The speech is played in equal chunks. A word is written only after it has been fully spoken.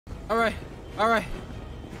All right. All right.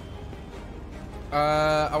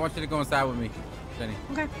 I want you to go inside with me, Jenny.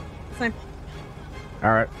 Okay. Fine.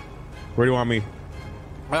 All right. Where do you want me?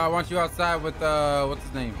 I want you outside with what's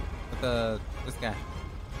his name? With this guy.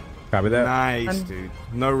 Copy that. Nice, dude.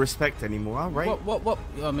 No respect anymore. All right. What?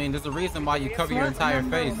 I mean, there's a reason why you cover your entire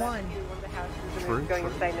face. True. Going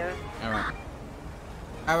inside now. All right.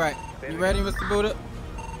 All right. You ready, Mr. Buddha?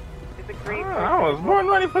 I was born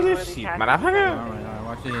ready for this shit, motherfucker. All right.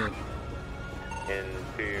 Watch your head.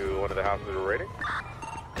 Into one of the houses we're raiding?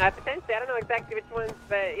 Potentially, I don't know exactly which ones,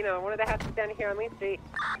 but you know, one of the houses down here on Lee Street.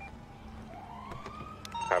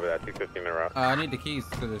 Copy that, 215 minute route. I need the keys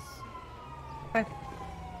to this. Okay.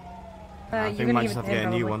 I think we might just have to get a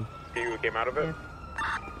new one. See who came out of it?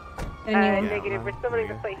 Yeah. Negative. We're still running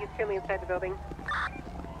the plate. He's currently inside the building.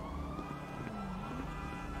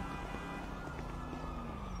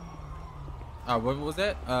 What was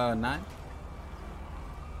that? 9?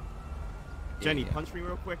 Jenny, punch me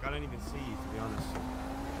real quick. I don't even see you, to be honest.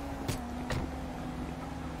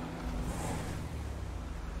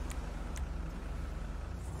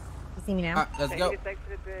 You see me now? Let's go. You just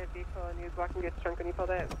exited the vehicle and he was walking to his trunk when he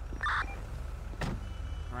pulled out.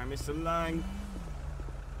 Alright, Mr. Lang.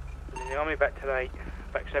 You on me back today,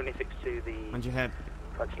 back 76 to the Mind your head.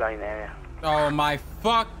 Vods Lane area. Oh my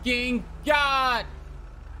fucking god!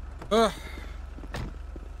 Ugh.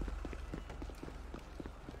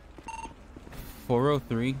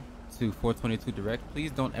 403 to 422 direct.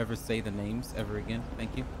 Please don't ever say the names ever again.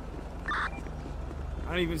 Thank you. I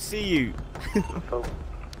don't even see you. Cool.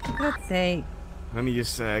 For God's sake. Let me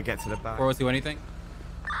just get to the back. 402 anything?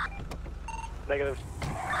 Negative.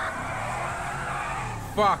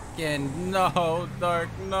 Fucking no, Dark,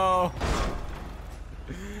 no.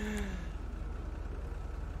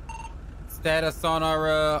 Status on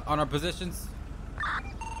our positions.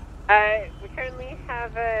 We currently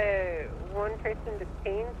have one person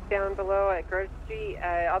detained down below at Grove Street.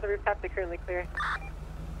 All the rooftops are currently clear.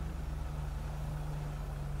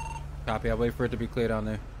 Copy. I'll wait for it to be clear down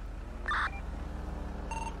there.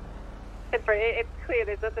 It's right. It's clear.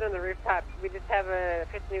 There's nothing on the rooftop. We just have a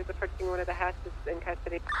person who's approaching one of the houses in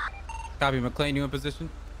custody. Copy. McLean, you in position?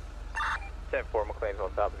 10-4, McLean's on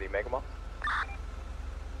top of the Mega Mall.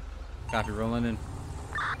 Copy. Rolling in.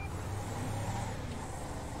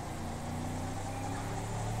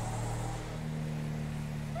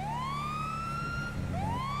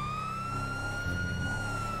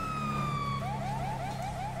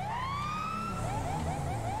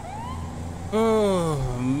 Oh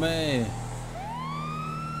man.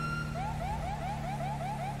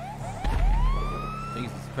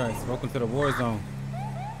 Jesus Christ, welcome to the war zone.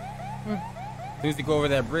 As soon as you go over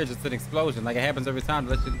that bridge, it's an explosion. Like it happens every time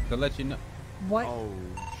to let you know. What? Oh.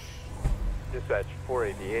 Dispatch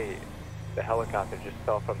 488. The helicopter just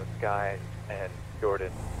fell from the sky and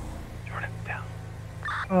Jordan's down.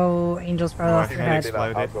 Oh, angels fell off your okay. head.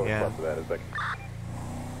 Exploded, I'll go yeah. with that as like.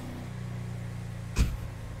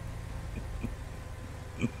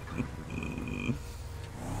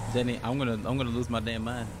 Jenny, I'm gonna lose my damn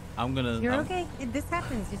mind. You're okay. This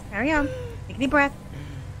happens. Just carry on. Take a deep breath.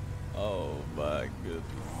 Oh my goodness.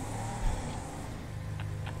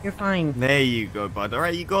 You're fine. There you go, bud.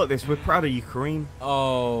 Alright, you got this. We're proud of you, Kareem.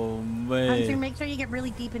 Oh man. Hunter, make sure you get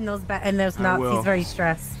really deep in those knots. will. He's very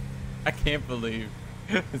stressed. I can't believe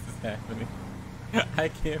this is happening. I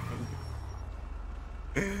can't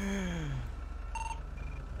believe.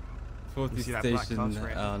 40 You see that black station car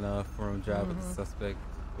right on Forum Drive with the suspect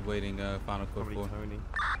awaiting final code Probably 4. Tony.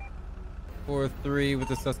 4-3 with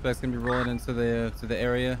the suspects gonna be rolling into the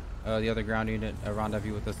area. The other ground unit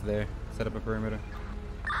rendezvous with us there. Set up a perimeter.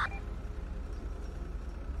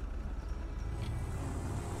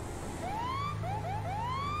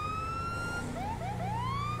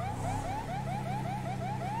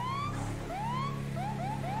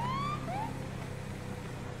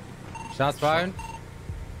 Shots fired.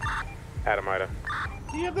 Adamita.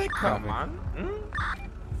 Yeah, they come on.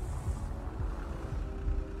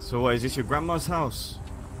 So what, is this your grandma's house?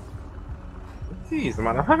 Jeez,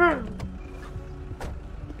 motherfucker.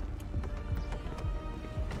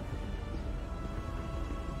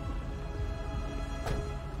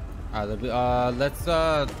 Alright, let's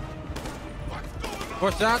 4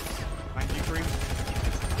 shots. Thank you, Kareem.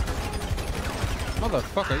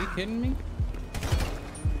 Motherfucker, are you kidding me?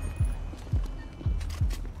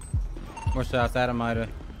 More shots, Adamita.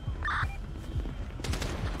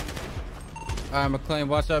 Alright, McLean,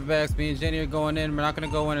 watch our backs. Me and Jenny are going in. We're not gonna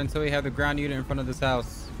go in until we have the ground unit in front of this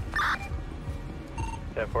house.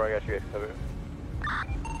 10-4, I got you guys covered.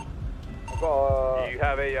 You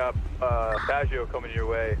have a Baggio coming your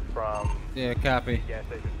way from Yeah, copy. the gas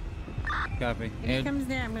station. Copy. If he comes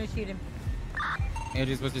there, I'm gonna shoot him.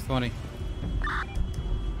 Andrews, what's your 20?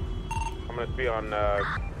 I'm gonna be on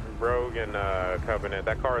Rogue and Covenant.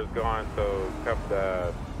 That car is gone, so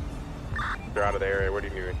they're out of the area. Where do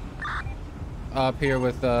you need me? Up here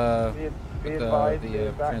with Be advised,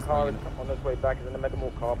 that transport car is unit. on its way back. Is in the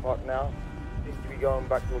Megamall car park now. Seems to be going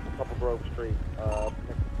back towards the top of Grove Street. Next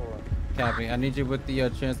floor. Copy. I need you with the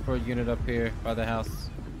transport unit up here by the house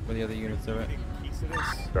where the other units are at. Keys to this.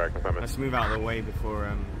 Sorry, confirm it. Let's move out of the way before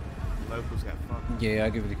locals get fucked. Yeah,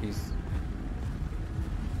 I'll give you the keys.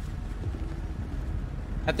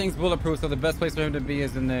 That thing's bulletproof, so the best place for him to be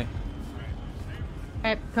is in there.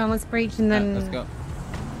 Alright, come on, let's breach and then... Let's go.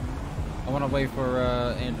 I want to wait for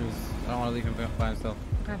Andrews. I don't want to leave him by himself.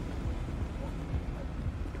 Okay.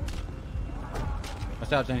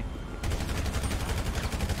 Watch out, Jenny.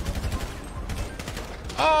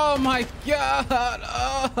 Oh my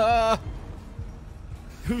god!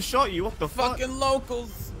 Who shot you? What the fuck? Fucking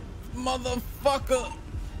locals! Motherfucker!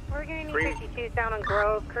 We're gonna need 52 down on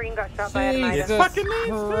Grove. Kareem got shot by a Jesus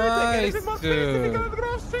Christ,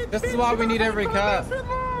 dude. This is why we need every cop.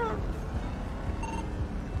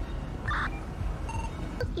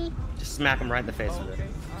 Just smack him right in the face with it.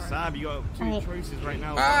 Sab, you got two choices right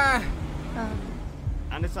now. Ah!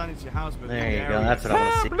 And it's into your house, but There you go. That's what I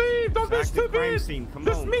want to see. Please, don't be Active crime stupid. scene. Come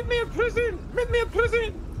Just on. meet me in prison. Meet me in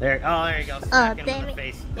prison. There you go. Smack him in the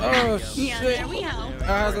face. Oh shit! Yeah, there we go.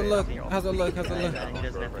 How's it look? How's it look? How's it look? He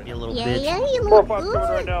doesn't have to be a little Yeah, bitch. yeah, you 4 look 5 good.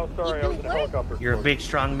 right now. Sorry, I was in a helicopter. You're a big,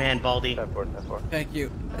 strong man, Baldy. 10-4. Thank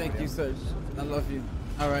you, Serge. I love you.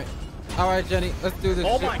 All right, Jenny. Let's do this.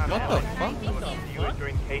 Oh shit. my God. What the fuck? You were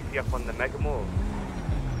doing Casey up on the Megamall.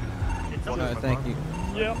 All right, thank you.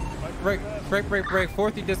 Yep. Break.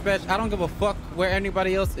 4th dispatch. I don't give a fuck where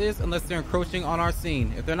anybody else is unless they're encroaching on our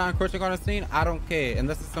scene. If they're not encroaching on our scene, I don't care.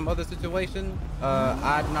 Unless it's some other situation,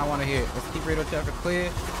 I do not want to hear it. Let's keep radio traffic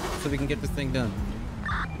clear so we can get this thing done.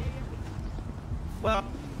 Well.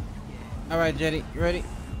 All right, Jenny, you ready?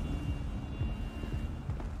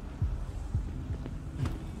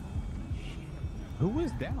 Who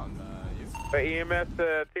is down? EMS,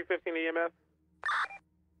 215 EMS.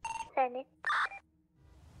 Send it.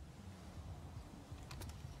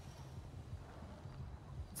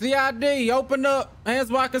 CID, open up. Hands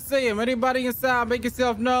where I can see him. Anybody inside, make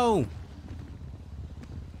yourself known.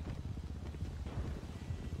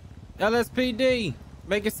 LSPD,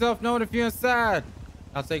 make yourself known if you're inside.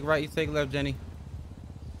 I'll take right, you take left, Jenny.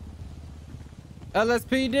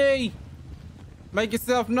 LSPD, make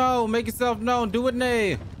yourself known. Make yourself known. Do it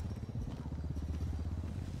now.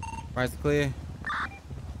 Right's clear.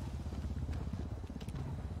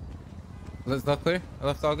 Left's all clear?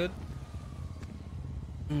 Left's all good?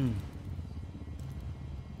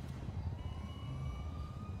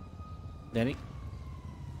 Jenny?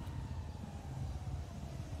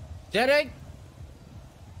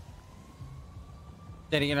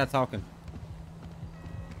 Jenny, you're not talking.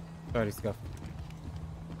 Sorry, Scuff.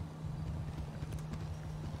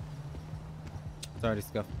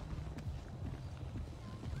 Scuff.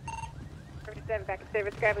 37 back to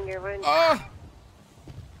service, grabbing your run. Oh!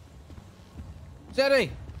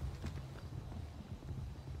 Jenny!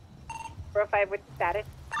 405, what's the status?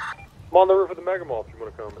 I'm on the roof of the Mega Mall if you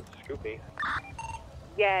want to come and scoop me.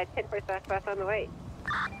 Yeah, 10-4 southwest on the way.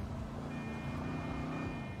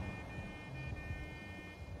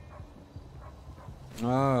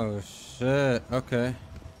 Oh shit. Okay.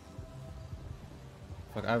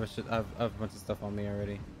 Fuck, I have a bunch of stuff on me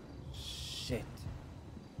already. Shit.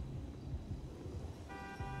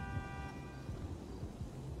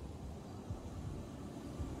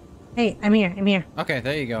 Hey, I'm here. Okay,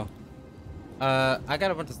 there you go. I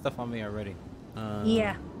got a bunch of stuff on me already.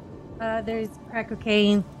 Yeah. There's crack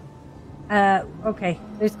cocaine. Okay.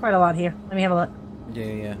 There's quite a lot here. Let me have a look.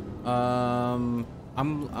 Yeah. I'm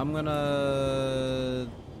gonna.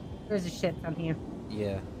 There's a shit down here.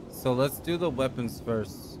 Yeah. So let's do the weapons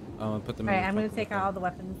first. And put them. Alright, in I'm gonna take out all the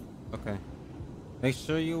weapons. Okay. Make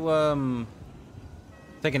sure you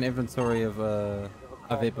take an inventory of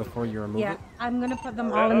it before you remove Yeah, it. I'm gonna put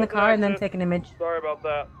them all in the car and then take an image. Sorry about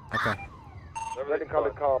that. Okay. Ready, call the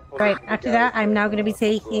car. Right, after that, I'm now gonna be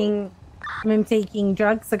taking... I'm taking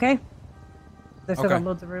drugs, okay? There's still got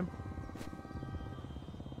loads of room.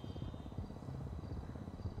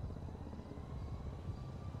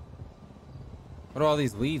 What are all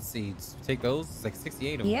these weed seeds? Take those? It's like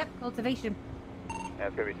 68 of them. Yep, cultivation. Yeah,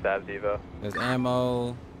 it's gonna be Stab Diva. There's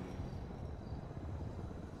ammo.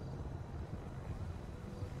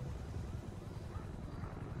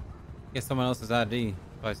 Get someone else's ID.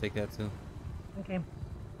 Probably take that too. Okay.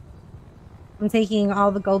 I'm taking all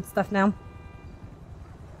the gold stuff now.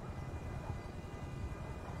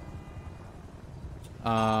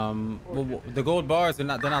 Well, the gold bars they're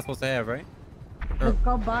not supposed to have, right? The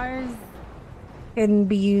gold bars can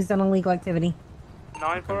be used on illegal activity.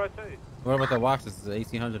 9402. What about the watches? The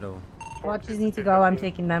 1800 of them. Watches need to go. I'm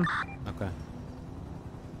taking them. Okay.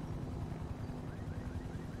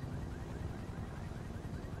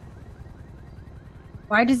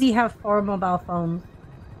 Why does he have 4 mobile phones?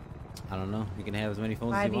 I don't know. You can have as many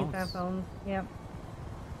phones as 5 you want. EFF phones. Yep.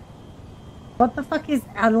 What the fuck is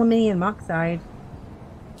aluminium oxide?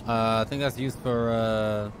 I think that's used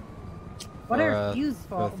for What are fuse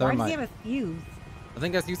for? Why does thermite. he have a fuse? I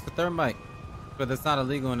think that's used for thermite, but it's not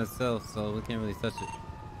illegal in itself, so we can't really touch it.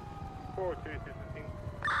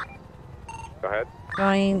 Go ahead.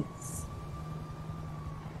 Joints.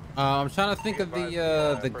 I'm trying to think of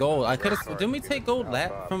the gold. I could have. Didn't we take gold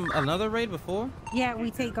lap from another raid before? Yeah,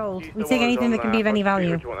 we take gold. We take anything that can be of any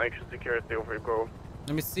value.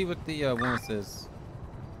 Let me see what the warrant says.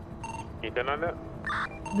 You done on that?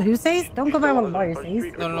 Who says? Don't go by what the lawyer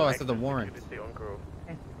says. No. I said the warrant.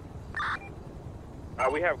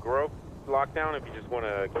 We have Grove locked down if you just want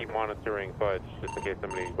to keep monitoring Fudge, just in case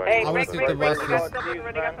somebody... Hey, I wanna see what the we rest got is. someone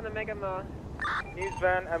running up on the Mega Mall. News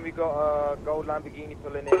van, and we got a gold Lamborghini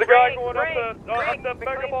pulling in. There's a guy going up the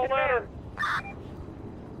Mega Mall ladder.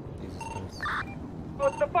 Jesus Christ. Oh,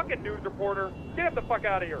 it's the fucking news reporter. Get him the fuck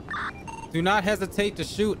out of here. Do not hesitate to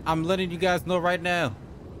shoot. I'm letting you guys know right now.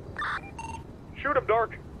 Shoot him,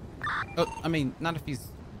 Dark. Oh, I mean, not if he's...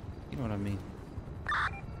 You know what I mean.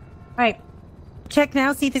 Alright. Check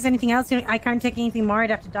now, see if there's anything else. I can't take anything more. I'd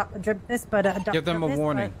have to drip this, but... Give them a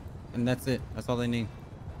warning, and that's it. That's all they need.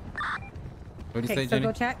 What do you say, so Jenny?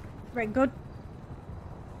 go check. Right, go...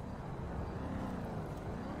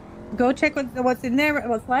 Go check what's in there,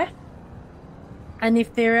 what's left. And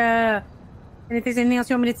if there, and if there's anything else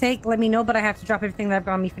you want me to take, let me know, but I have to drop everything that I've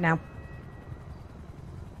got on me for now.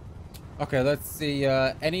 Okay, let's see.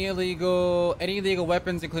 Any illegal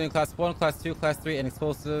weapons, including class 1, class 2, class 3, and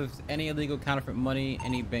explosives. Any illegal counterfeit money.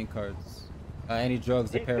 Any bank cards. Any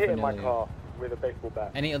drugs or He's hitting my paraphernalia. car with a baseball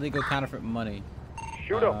bat. Any illegal counterfeit money.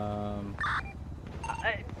 Shoot him.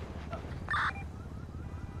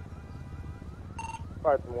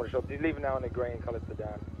 Alright, one shot. He's leaving now in a grey and coloured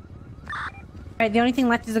sedan. Alright, the only thing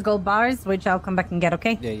left is the gold bars, which I'll come back and get,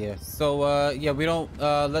 okay? Yeah. So, yeah, we don't,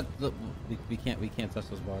 we can't touch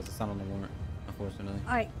those bars. It's not on the warrant, unfortunately.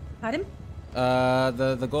 Alright, pardon?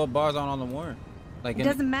 The gold bars aren't on the warrant. Like It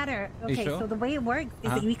doesn't matter. You Okay, sure? so the way it works is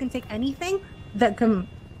that we can take anything that can...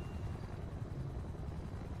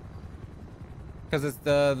 Because it's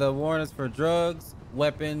the warrant is for drugs,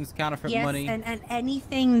 weapons, counterfeit Yes, money. and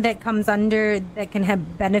anything that comes under that can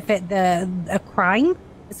have benefit a crime,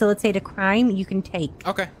 facilitate a crime, you can take.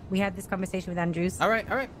 Okay. We had this conversation with Andrews. All right.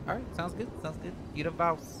 Sounds good. You the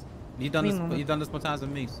boss. You've done this more times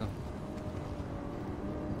than me, so.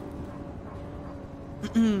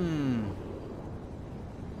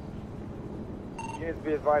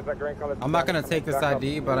 Be advised that green colored I'm not gonna take this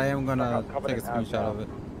ID, but I am gonna take a screenshot of it.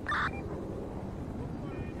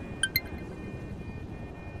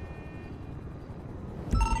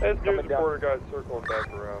 This news reporter guy's circling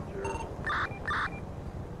back around here.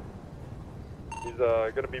 He's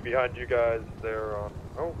gonna be behind you guys there on...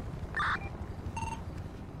 Oh.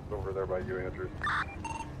 Over there by you, Andrews.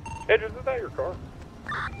 Andrews, is that your car?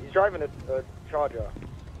 He's driving a Charger.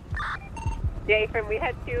 Yeah, Ephraim, we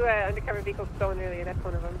had 2 undercover vehicles stolen earlier. That's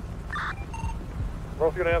one of them. We're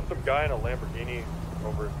also gonna have some guy in a Lamborghini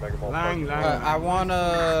over at Mega Mall. I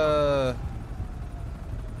wanna...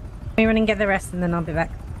 Let me run and get the rest, and then I'll be back.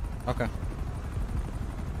 Okay.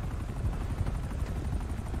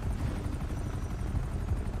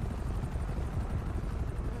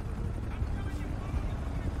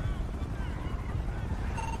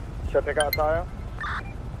 Should I pick out a tire?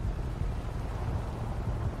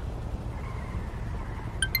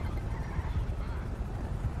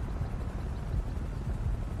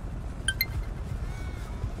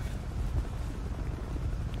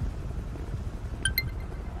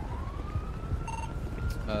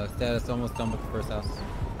 Status almost done with the first house.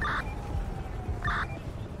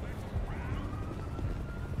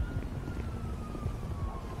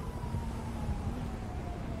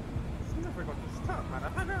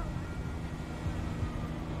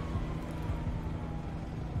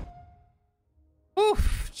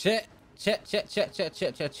 Oof! Check. Is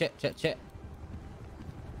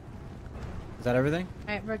that everything?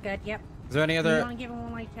 Alright, we're good, yep. Is there any other... You want to give him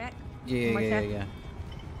one more check? Yeah.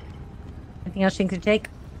 Anything else you can take?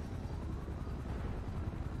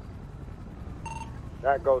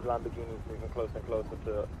 That gold Lamborghini is moving closer and closer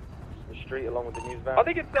to the street along with the news van. I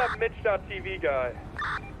think it's that Mitch.TV guy.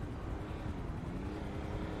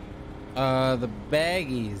 The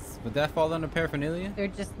baggies. Would that fall under paraphernalia? They're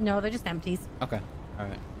just empties. Okay. All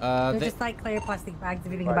right. They're just like clear plastic bags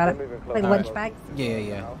if you think Right, about they're it. moving Like close. lunch bags.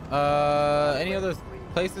 Yeah. Any other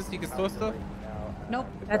places you can store stuff? Nope,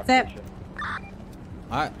 that's it.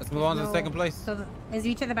 Alright, let's move on to the second place. So, is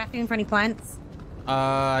you check the bathroom for any plants?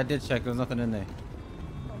 I did check. There was nothing in there.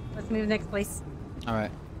 Let's move to the next place.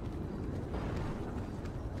 Alright.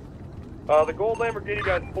 The gold Lamborghini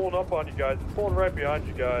guy's pulling up on you guys. It's pulling right behind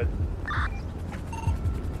you guys.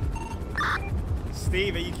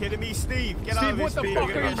 Steve, are you kidding me? Steve, get out of here, Steve. What the fuck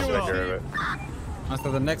You're are you gonna get doing? shot.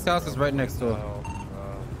 So the next house is right next door.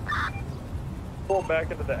 Pulling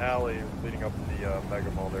back into the alley leading up to the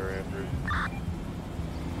Mega Mall there, Andrews.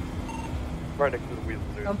 Right next to the Weasel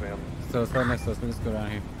News family. So it's right next to us. Let's go down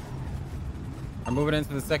here. I'm moving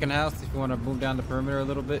into the second house if you want to move down the perimeter a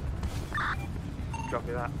little bit.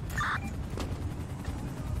 Copy that.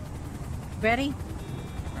 Ready?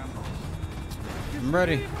 I'm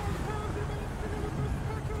ready.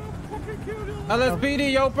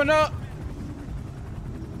 LSPD, open up!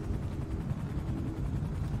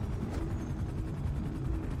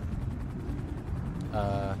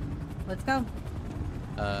 Let's go.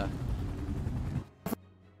 There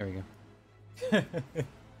we go.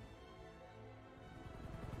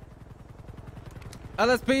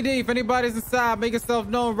 LSPD, if anybody's inside, make yourself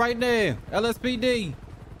known right now. LSPD.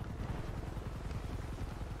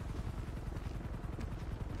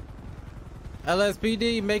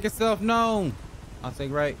 LSPD, make yourself known. I'll say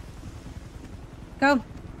right. Go.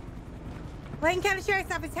 Lane County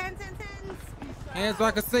Sheriff's Office, 10, 10, 10. Hands so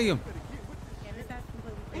I can see them. Yeah, this house is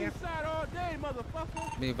completely clear. Inside all day,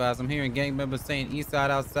 motherfucker. Be advised, I'm hearing gang members saying east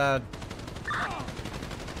side, outside.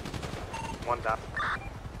 One down.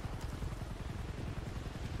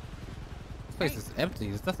 This place is empty.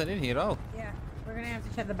 There's nothing in here at all. Yeah, we're gonna have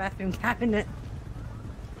to check the bathroom cabinet.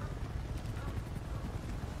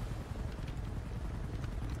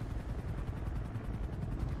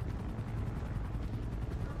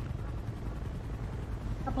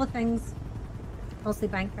 Couple of things. Mostly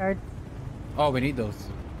bank cards. Oh, we need those.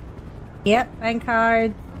 Yep, bank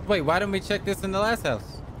cards. Wait, why didn't we check this in the last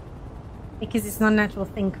house? Because it's not an actual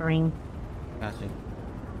thing, Kareem. Gotcha.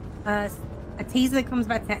 A teaser that comes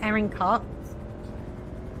back to Aaron Cox.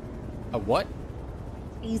 A what?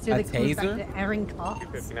 Teaser A that comes back taser? to Aaron Cox.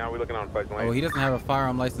 250 now, we're looking on Fudge Lane. Oh, he doesn't have a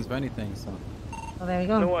firearm license for anything, so. Oh, there we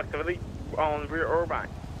go. No activity on rear or back.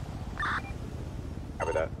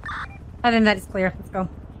 Copy that. Other than that, it's clear. Let's go.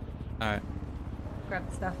 Alright. Grab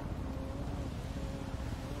the stuff.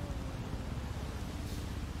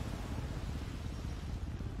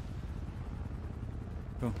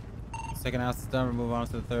 Cool. Second house is done. We'll move on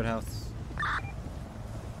to the third house.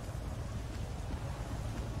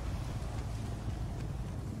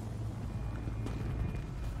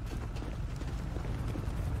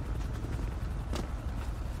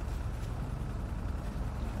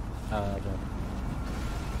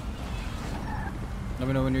 Let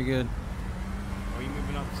me know when you're good. Are you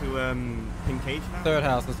moving up to Pink Cage now? Third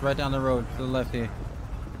house. It's right down the road to the left here.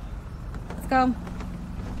 Let's go.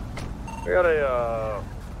 We got a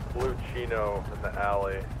blue Chino in the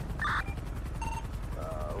alley.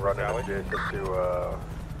 Running adjacent to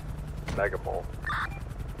Mega Mall.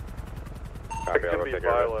 Copy, It I'll could go be take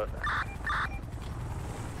care of violent.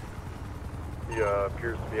 He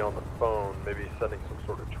appears to be on the phone, maybe sending some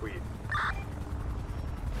sort of tweet.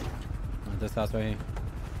 This house right here.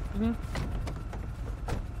 Mm-hmm.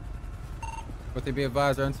 What they be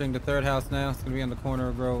advised, are entering the third house now. It's gonna be on the corner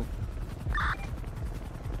of Grove.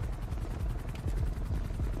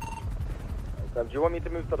 Do you want me to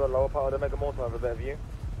move to the lower part of the Mega Mall to have a better view?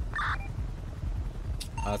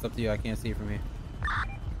 It's up to you. I can't see from here.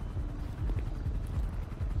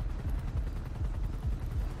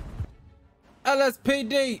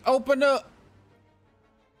 LSPD, open up.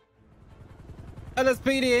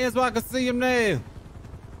 LSPD, hands so I can see him now.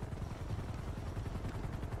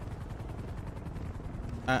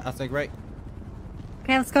 I'll say great.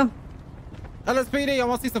 Okay, let's go. LSPD, I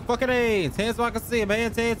want to see some fucking hands. Hands so I can see him.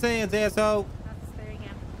 Hands, asshole.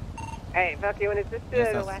 Hey, Valky, is this Yes,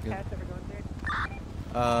 the that's last good. house that we're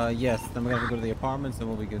going through? Yes. Then we're gonna go to the apartments and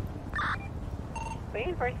we'll be good.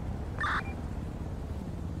 Waiting for you.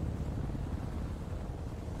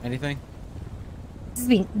 Anything?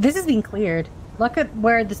 This is being cleared. Look at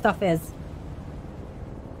where the stuff is.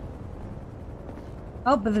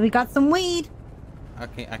 Oh, but we got some weed. I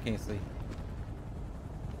can't see.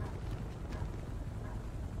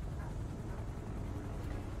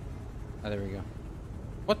 Oh, there we go.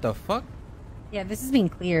 What the fuck? Yeah, this is being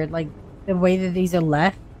cleared. Like, the way that these are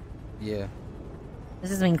left. Yeah. This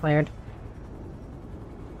is being cleared.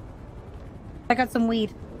 I got some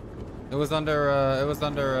weed. It was under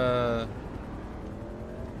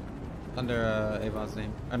Avon's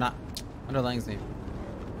name. Or not, under Lang's name.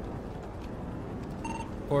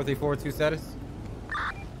 4342 status?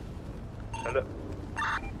 Send it.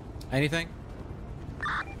 Anything?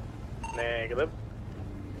 Negative.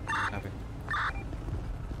 Copy.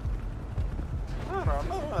 I don't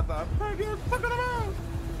know what the fuck you're talking about.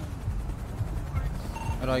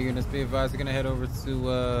 At all units, be advised, we're gonna head over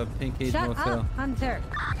to Pink Cage Shut Motel. up, Hunter.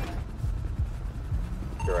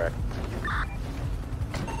 Correct.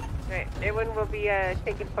 Alright, everyone will be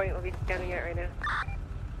taking point. We'll be scanning it right now.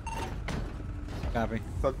 Copy.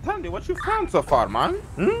 So tell me what you found so far, man.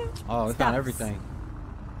 Hmm? Oh, we found everything.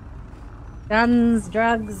 Guns,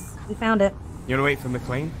 drugs. We found it. You wanna wait for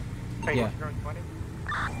McLean? Yeah.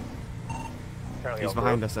 Currently He's on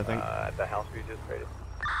behind road, us, I think. At the house we just raided.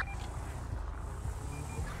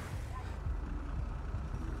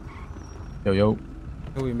 Yo, yo.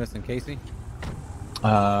 Who are we missing? Casey?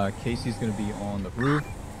 Casey's gonna be on the roof.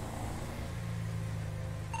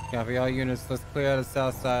 Copy all units. Let's clear out the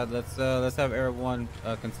south side. Let's have Air 1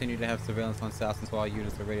 continue to have surveillance on south until all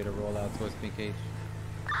units are ready to roll out towards Pink Cage.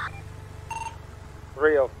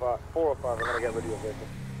 305, 405, I'm gonna get rid of your vehicle.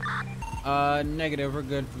 Negative. We're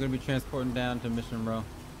good. We're gonna be transporting down to Mission Row.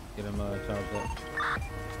 Get him charged up.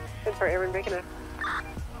 Good for everyone making it.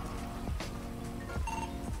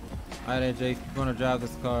 Alright, AJ, if you wanna drive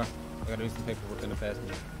this car, I gotta do some paperwork in the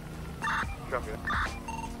passenger. Copy.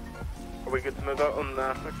 Are we good to move out on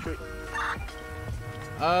Flex Street?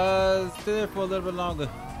 Stay there for a little bit longer.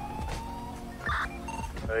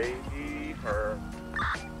 Lady her.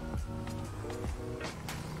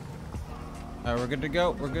 Alright, we're good to go.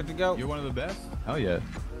 We're good to go. You're one of the best? Oh yeah.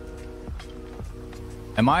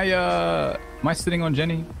 Am I sitting on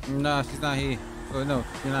Jenny? No, she's not here. Oh, no,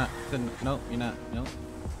 you're not. No, you're not. No.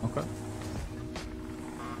 Okay.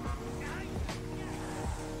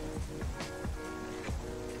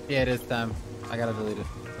 Yeah, it is time. I gotta delete it.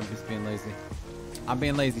 I'm just being lazy. I'm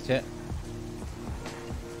being lazy, chat.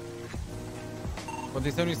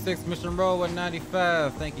 4076 Mission Road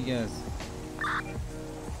 195. Thank you guys.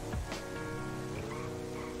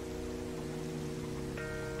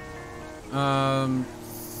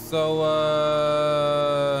 So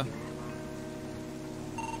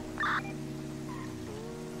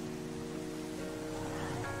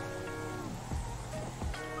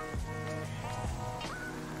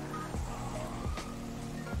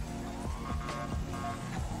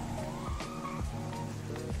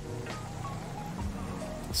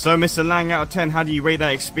So, Mr. Lang, out of 10, how do you rate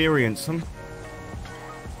that experience? No,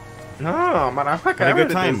 motherfucker. Had a good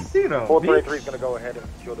time. 433 is gonna go ahead and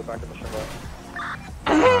secure the back of the Chevrolet.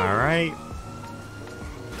 Alright.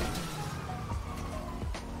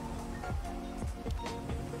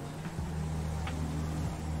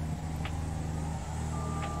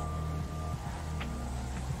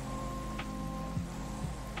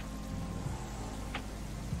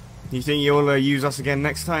 You think you'll use us again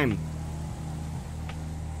next time?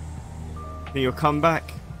 Think you'll come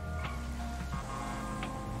back?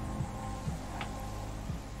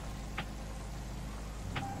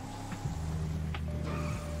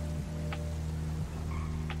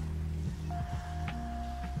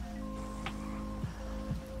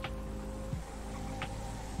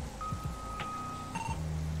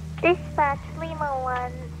 Dispatch Lima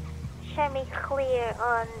 1, show me clear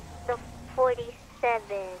on the 47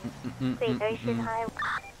 Federation Highway.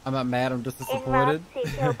 I'm not mad, I'm just En disappointed. route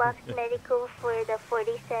to PO Box Medical for the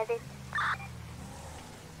 47.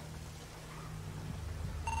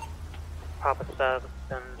 Papa 7,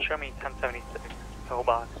 show me 1076,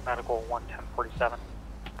 Pillbox, Medical 11047.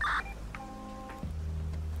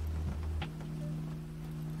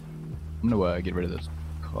 I'm gonna get rid of this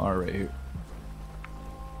car right here.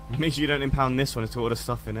 Make sure you don't impound this one, it's got all the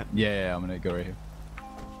stuff in it. Yeah, I'm gonna go right here.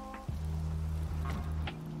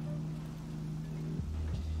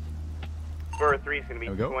 Floor 3 is going to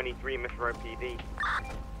There be we go. 23 Mission Road PD.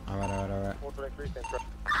 Alright. 433, same truck.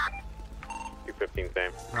 215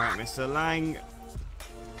 same. Alright, Mr. Lang.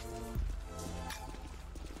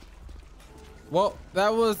 Well,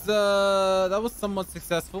 that was somewhat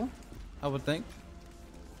successful, I would think.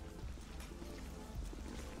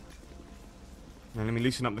 Now let me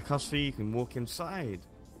loosen up the custody, you can walk inside.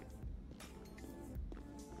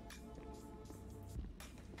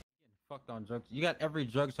 Fucked on drugs. You got every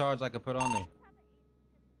drug charge I could put on there.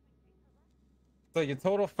 So your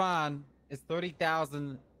total fine is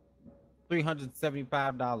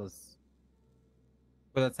 $30,375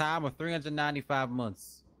 for the time of 395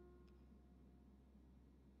 months.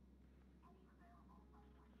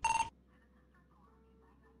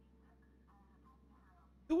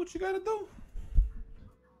 Do what you gotta do.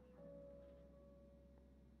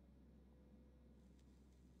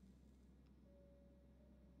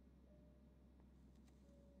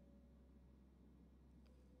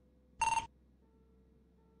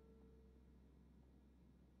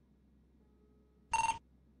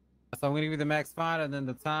 So I'm gonna give you the max fine, and then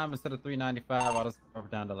the time instead of 395, I'll just drop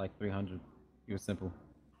it down to like 300. Keep it simple.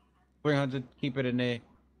 300. Keep it in there.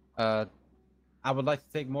 I would like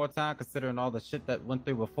to take more time considering all the shit that went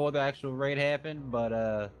through before the actual raid happened, but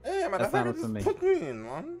hey, man, that's not up to me. Put me in,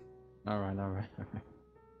 man. All right.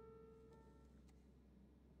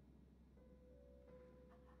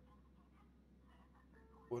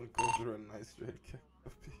 Wanna go through a nice red cap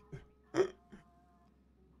of people.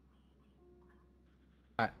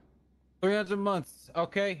 All right. 300 months.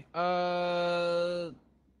 Okay.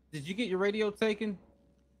 Did you get your radio taken?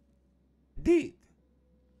 Did.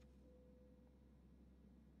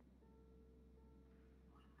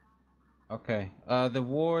 Okay. The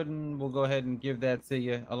warden will go ahead and give that to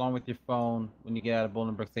you along with your phone when you get out of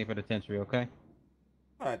Bolingbrook Safe Penitentiary, okay?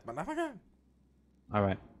 Alright, motherfucker.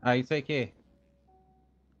 Alright. You take care.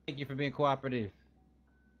 Thank you for being cooperative.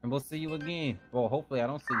 And we'll see you again. Well, hopefully I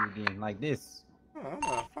don't see you again like this. Oh, I'm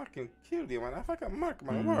gonna fucking kill you, man. I fucking mark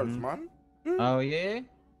my words, man. Oh, yeah?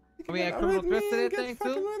 We had criminal threats to that thing, too?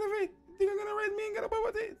 Rid of it. You think I'm gonna raid me and get away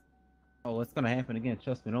with it? Oh, it's gonna happen again.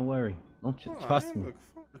 Trust me. Don't worry. Don't trust me. Look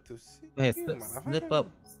forward to seeing Go ahead, you,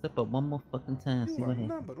 slip up one more fucking time. See you what are happens.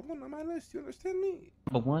 number one on my list. You understand me?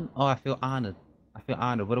 Number one? Oh, I feel honored.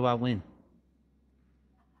 What do I win?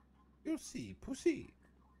 You'll see, pussy.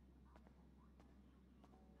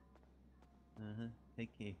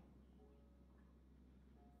 Take care.